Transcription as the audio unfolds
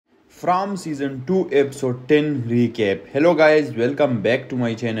from season 2 episode 10 recap. Hello guys, welcome back to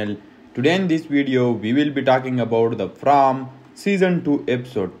my channel. Today in this video we will be talking about the From season 2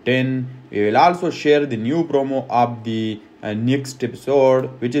 episode 10. We will also share the new promo of the next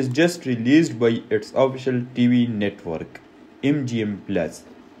episode, which is just released by its official TV network MGM Plus.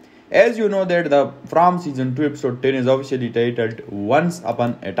 As you know that the From season 2 episode 10 is officially titled Once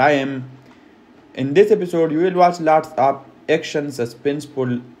Upon a Time. In this episode you will watch lots of action,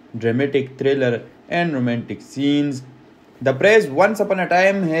 suspenseful, dramatic thriller and romantic scenes. The phrase Once Upon a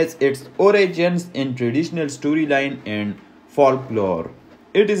Time has its origins in traditional storyline and folklore.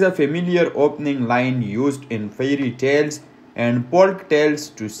 It is a familiar opening line used in fairy tales and folk tales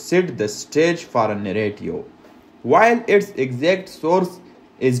to set the stage for a narrative. While its exact source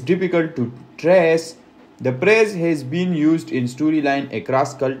is difficult to trace, the phrase has been used in storyline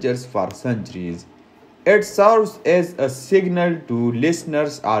across cultures for centuries. It serves as a signal to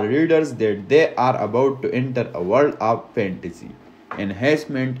listeners or readers that they are about to enter a world of fantasy,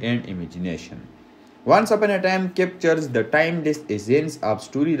 enhancement, and imagination. Once Upon a Time captures the timeless essence of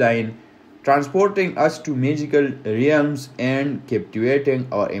storyline, transporting us to magical realms and captivating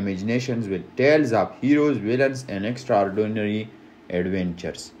our imaginations with tales of heroes, villains, and extraordinary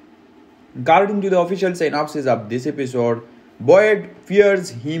adventures. According to the official synopsis of this episode, Boyd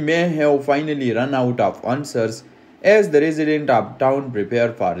fears he may have finally run out of answers as the residents of town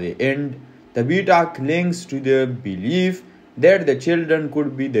prepare for the end. The beta clings to the belief that the children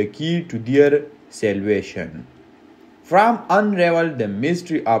could be the key to their salvation. From unravel the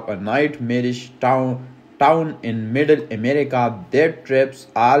mystery of a nightmarish town in Middle America that traps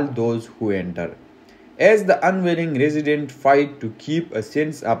all those who enter. As the unwilling residents fight to keep a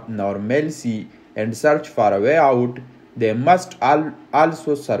sense of normalcy and search for a way out, they must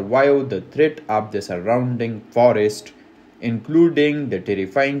also survive the threat of the surrounding forest, including the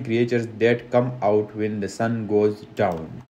terrifying creatures that come out when the sun goes down.